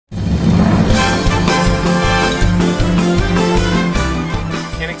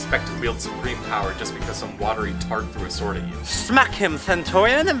strawberry tart threw a sword at you. Smack him,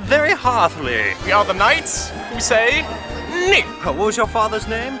 Centaurian, and very heartily. We are the knights who say, Nick. What was your father's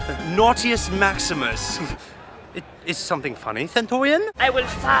name? Nautius Maximus. Is something funny, Centaurian? I will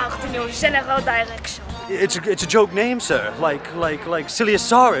fart in your general direction. It's a joke name, sir. Like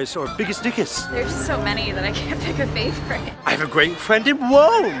Siliosaurus or Biggest Dickus. There's so many that I can't pick a favorite. I have a great friend in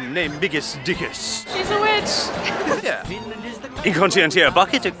Rome named Biggest Dickus. She's a witch. Yeah. Inconscientia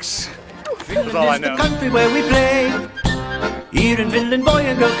Bucketix. That's all I know. The country where we play. Here in Finland, boy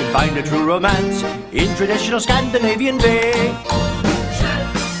and girl can find a true romance in traditional Scandinavian way.